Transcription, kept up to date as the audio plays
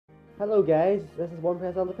Hello guys, this is One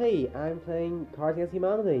Press on the P. I'm playing Cards Against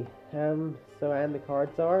Humanity. So and the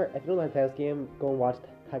cards are, if you don't know how to play this game, go and watch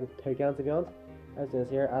Toucans if you want. I was doing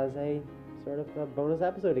this here as a sort of a bonus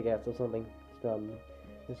episode, I guess, or something.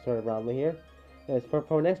 Just sort of randomly here. Anyways,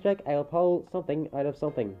 for next trick, I'll pull something out of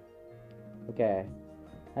something. Okay.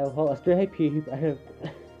 I'll pull a stray cube out of...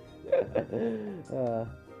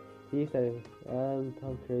 He's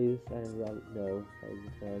Tom Cruise and no.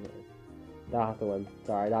 That has to win.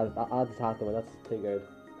 Sorry, that just has to win. That's too good.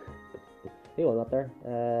 He won up there.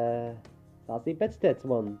 Sassy Bitch Tits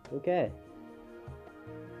won. Okay.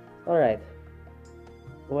 Alright.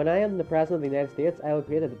 When I am the President of the United States, I will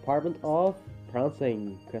create a Department of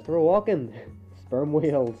Prancing. Christopher Walken. Sperm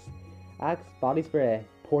whales. Axe body spray.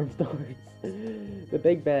 Porn stars. The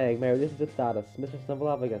Big Bang. My relationship status. Mr.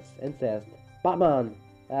 Snuffleupagus. Incest. Batman.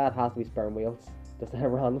 That has to be sperm whales. Just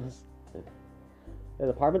randoms. The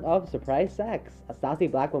Department of Surprise Sex. A sassy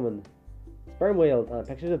black woman. Sperm whales and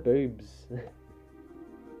pictures of boobs.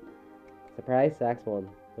 Surprise sex one.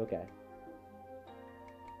 Okay.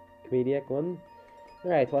 Comedic one.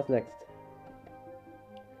 Alright, what's next?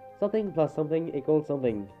 Something plus something equals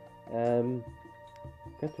something.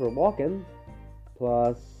 Christopher Walken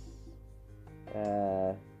plus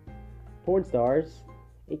porn stars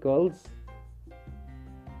equals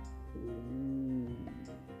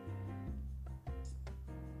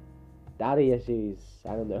daddy issues. I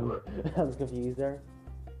don't know. I'm confused there.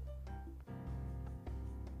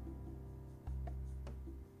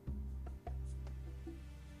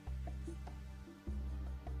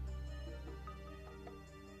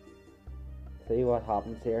 See what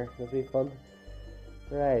happens here. This will be fun.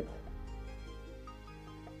 Right.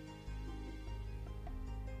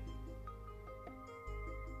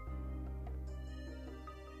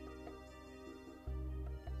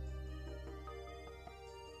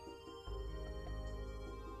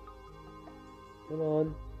 Come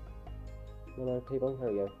on. Come on, people. There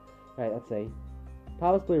we go. Right, let's see.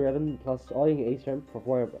 Papa's Blue Ribbon plus all you can eat shrimp for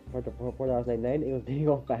 $4.99 equals being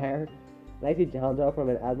on fire. Nicely John Doe from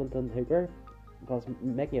an Edmonton hooker plus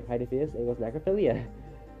making a pretty face equals necrophilia.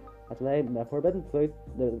 That's my forbidden fruit.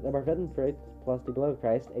 The forbidden fruit plus the blood of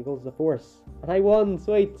Christ equals the force. And I won!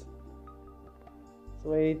 Sweet!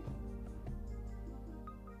 Sweet.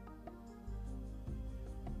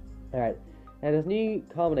 Alright. And his new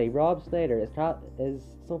comedy, Rob Schneider, is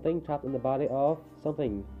something trapped in the body of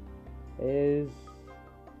something. Is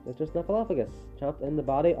Mr. Snuffleupagus trapped in the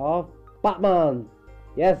body of Batman?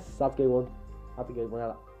 Yes, that's a good one. That's a good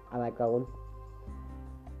one. I like that one.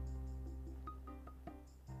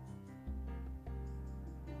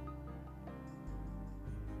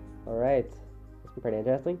 Alright. This be pretty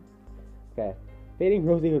interesting. Okay. Feeding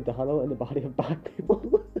Rosie O'Donnell in the body of black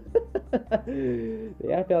people. The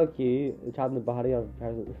FLQ trapped in the body of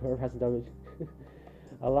President Donald.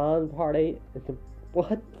 A lawn party.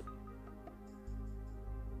 What?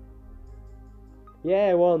 Yeah,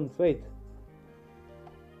 I won. Sweet.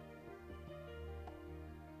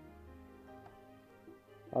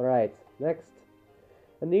 Alright, next.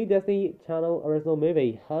 A new Disney Channel original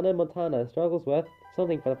movie. Hannah Montana struggles with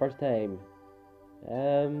something for the first time.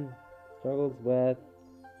 Struggles with...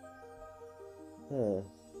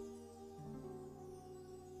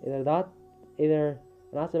 Either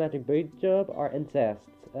an asymmetric boob job or incest.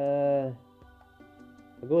 I'll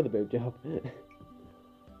go with the boob job.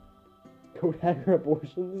 Co-hacker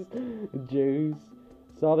abortions, Jews,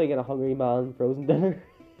 sobbing in a hungry man, frozen dinner.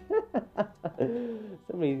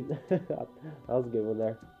 Somebody, that was a good one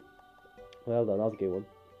there. Well done, that was a good one.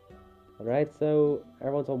 Alright, so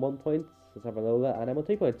everyone's on 1 point, except for Lola, and I'm on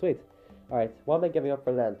 2 points, sweet. Alright, what am I giving up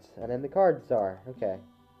for Lent? And then the cards are, okay.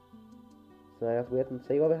 So I have to wait and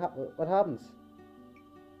see what happens.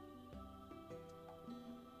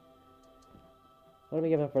 What am I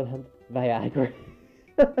giving up for Lent? Viagra.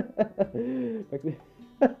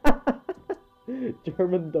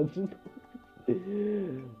 German dungeon.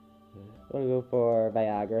 I'm gonna go for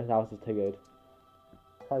Viagra. That was just too good.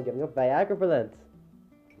 I'm giving up Viagra for Lent.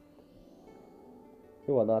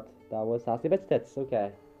 Who won that? That was Sassy Bitch Tits.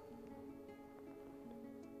 Okay.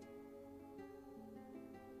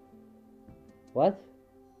 What?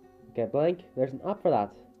 Okay, blank. There's an app for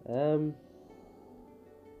that.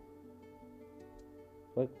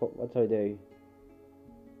 What do I do?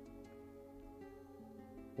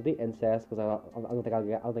 I'll do incest because I don't think I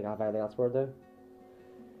have anything else for it though.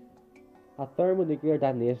 A thermonuclear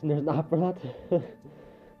detonation. There's an app for that.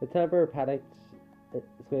 The Tempur-Pedic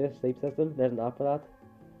Swedish sleep system. There's an app for that.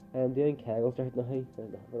 I'm doing kegels right now. There's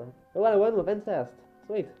an app for that. Oh, I won with incest.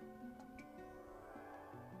 Sweet.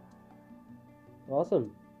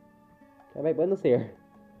 Awesome. I might win this here.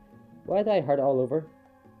 Why did I hurt all over?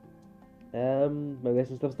 My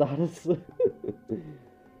relationship status.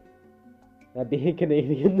 Being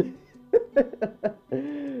Canadian.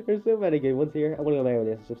 There's so many good ones here. I'm gonna go my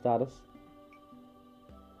relationship status.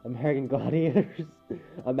 American Gladiators.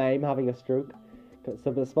 A mime having a stroke.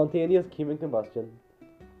 Spontaneous human combustion.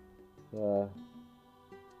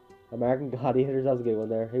 American Gladiators, that was a good one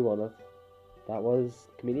there. Who won it? That was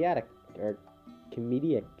comedic, or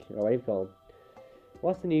what do you call it?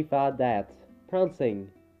 What's the new fad diet? Prancing,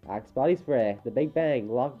 Axe body spray, The Big Bang,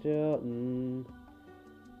 Lockjaw,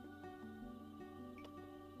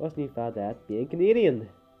 What's the new fad diet? Being Canadian.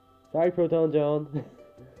 Sorry, Proton John.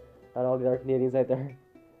 And all the other Canadians out there.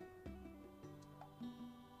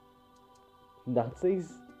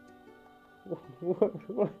 Nazis?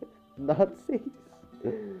 What? Nazis?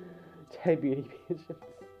 Giant beauty patients.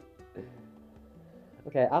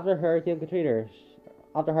 Okay, after Hurricane Katrina,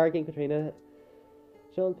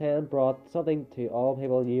 Sean Penn brought something to all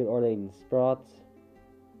people in New Orleans. Brought,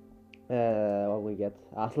 what we get?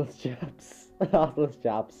 Assless chaps. Assless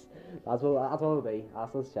chaps. That's what it'll be.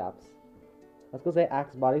 Assless chaps. I was gonna say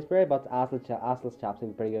Axe body spray, but assless chaps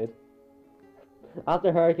seems pretty good.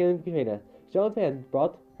 After Hurricane Katrina, Sean Penn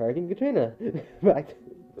brought Hurricane Katrina back.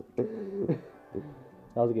 That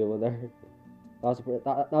was a good one there.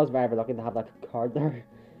 That was very lucky to have that card there.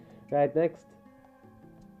 Right, next.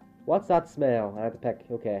 What's that smell? I have to pick.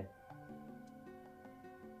 Okay.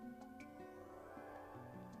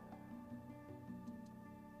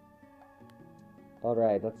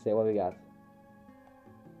 Alright, let's see what we got.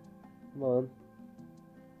 Come on.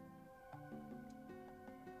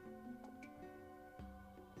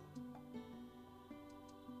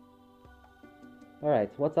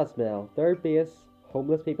 Alright, what's that smell? Third base,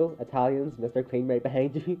 homeless people, Italians, Mr. Clean right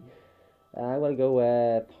behind you. I'm gonna go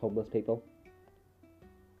with homeless people.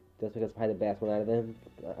 Just because it's probably the best one out of them,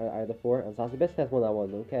 out of the four. And Sassy Biscuits won that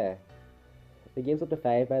one, okay. The game's up to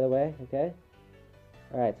 5, by the way, okay.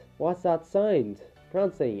 Alright, what's that sound?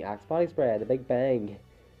 Prancing, Axe body spray, The Big Bang.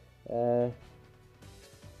 The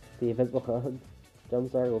Invisible Hand. Drum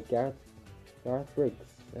Circle, Garth Briggs.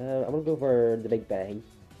 I'm gonna go for The Big Bang.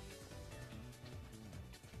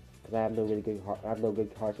 Because I have no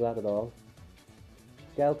good cards for that at all.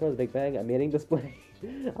 Skeletor, The Big Bang, a mating display.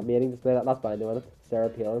 A mating display, that's fine doing it. Sarah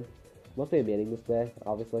Palin. Must be a mating display,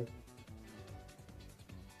 obviously.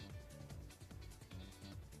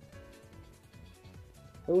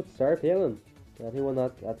 Oh, it's Sarah Palin. Who won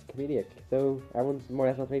that? That's comedic. So everyone's more or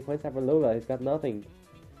less on 3 points except for Lola, who's got nothing.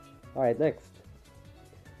 Alright, next.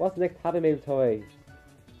 What's the next Happy Meal toy?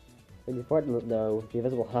 When you fart, no. The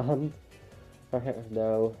Invisible Hand.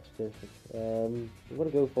 No. I'm gonna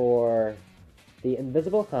go for the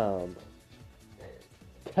Invisible Hand.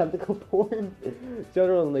 Tentacle porn.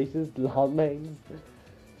 General unleashes landmines.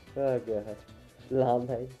 Oh god.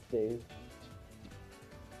 Landmines, jeez.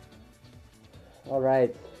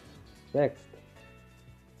 Alright. Next.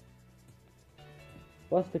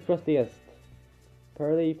 What's the crustiest?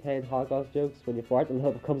 Pearly playing hot dogs jokes when you fart and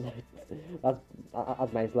love comes out.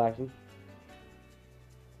 That's my selection.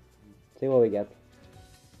 See what we get.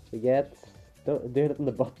 We get doing it in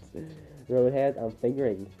the butt, roadhead, and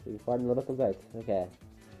fingering. You fart and love comes out. Okay.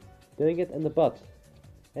 Doing it in the butt.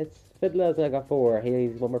 It's Fiddler's I got 4. He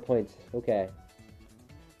needs 1 more point. Okay.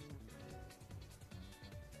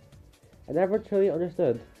 I never truly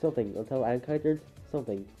understood something until I encountered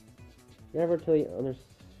something. Never truly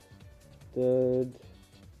understood.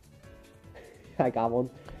 I got one.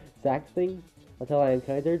 Sexting until I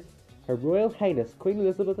encountered Her Royal Highness Queen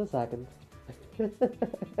Elizabeth II.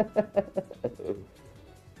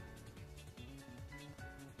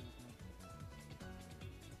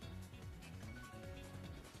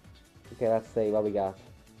 Okay, let's see what we got.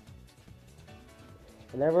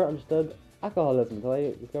 I never understood alcoholism until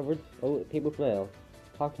I discovered people smell.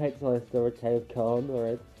 Talk types until I discovered type con,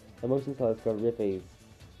 alright. Emotions until I discovered rippies.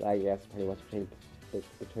 I guess pretty much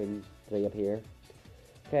between 3 up here.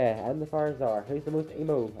 Okay, and the fires are. Who's the most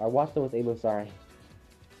emo? Or what's the most emo, sorry.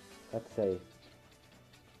 Let's see.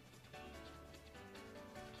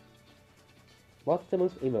 What's the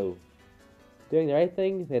most emo? Doing the right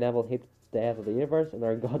thing, the Neville hates the death of the universe, and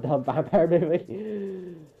they're a goddamn vampire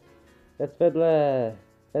movie. It's Fiddler.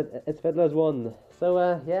 It's Fiddler's 1.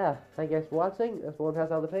 So, yeah, thank you guys for watching. This one has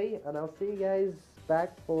LDP, and I'll see you guys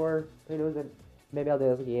back for, who knows, maybe I'll do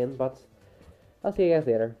this again, but I'll see you guys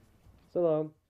later. So long.